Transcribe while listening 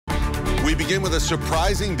We begin with a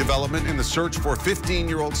surprising development in the search for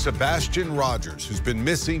 15-year-old Sebastian Rogers, who's been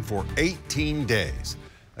missing for 18 days.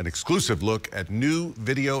 An exclusive look at new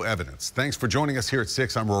video evidence. Thanks for joining us here at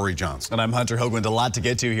 6. I'm Rory Johnson. And I'm Hunter Hoagland. A lot to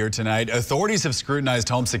get to here tonight. Authorities have scrutinized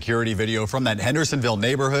home security video from that Hendersonville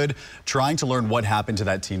neighborhood, trying to learn what happened to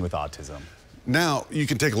that teen with autism. Now, you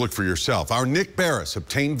can take a look for yourself. Our Nick Barris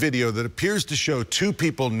obtained video that appears to show two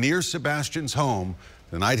people near Sebastian's home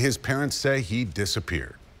the night his parents say he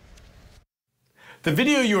disappeared. The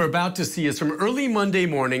video you're about to see is from early Monday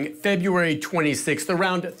morning, February 26th,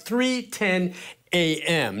 around 3:10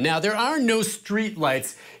 a.m. Now, there are no street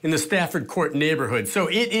lights in the Stafford Court neighborhood, so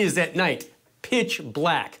it is at night, pitch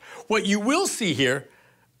black. What you will see here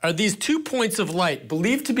are these 2 points of light,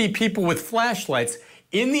 believed to be people with flashlights,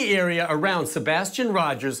 in the area around Sebastian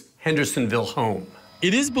Rogers' Hendersonville home.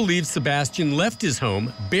 It is believed Sebastian left his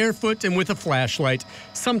home barefoot and with a flashlight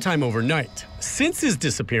sometime overnight. Since his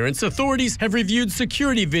disappearance, authorities have reviewed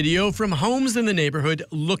security video from homes in the neighborhood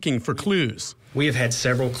looking for clues. We have had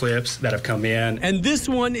several clips that have come in. And this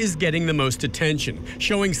one is getting the most attention,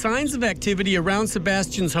 showing signs of activity around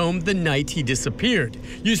Sebastian's home the night he disappeared.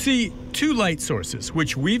 You see 2 light sources,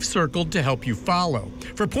 which we've circled to help you follow.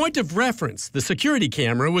 For point of reference, the security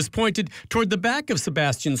camera was pointed toward the back of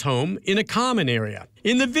Sebastian's home in a common area.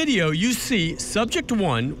 In the video, you see subject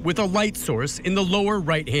 1 with a light source in the lower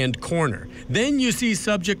right-hand corner. Then you see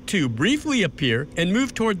subject 2 briefly appear and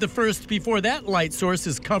move toward the first before that light source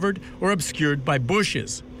is covered or obscured by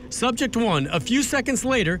bushes. Subject 1, a few seconds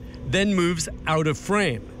later, then moves out of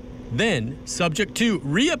frame. Then subject 2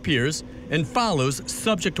 reappears and follows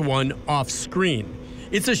subject 1 off screen.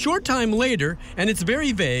 It's a short time later and it's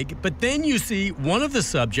very vague, but then you see one of the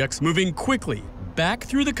subjects moving quickly back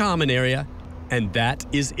through the common area, and that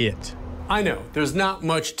is it. I know, there's not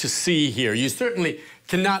much to see here. You certainly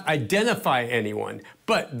cannot identify anyone,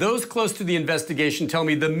 but those close to the investigation tell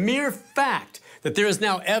me the mere fact that there is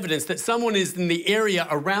now evidence that someone is in the area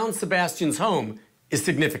around Sebastian's home is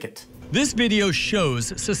significant. This video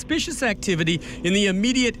shows suspicious activity in the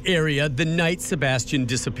immediate area the night Sebastian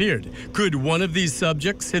disappeared. Could one of these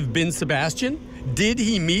subjects have been Sebastian? Did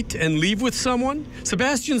he meet and leave with someone?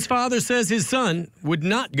 Sebastian's father says his son would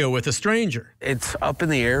not go with a stranger. It's up in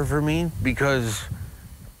the air for me because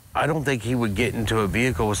I don't think he would get into a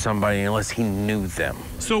vehicle with somebody unless he knew them.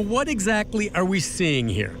 So what exactly are we seeing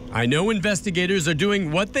here? I know investigators are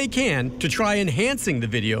doing what they can to try enhancing the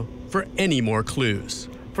video for any more clues.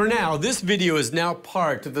 For now, this video is now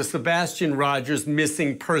part of the Sebastian Rogers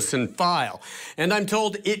missing person file, and I'm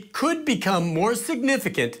told it could become more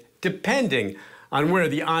significant depending on where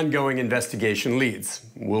the ongoing investigation leads.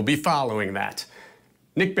 We'll be following that.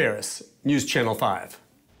 Nick Barris, News Channel 5.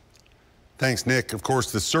 Thanks, Nick. Of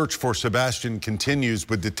course, the search for Sebastian continues,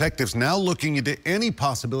 with detectives now looking into any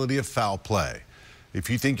possibility of foul play. If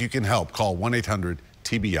you think you can help, call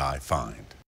 1-800-TBI-FIND.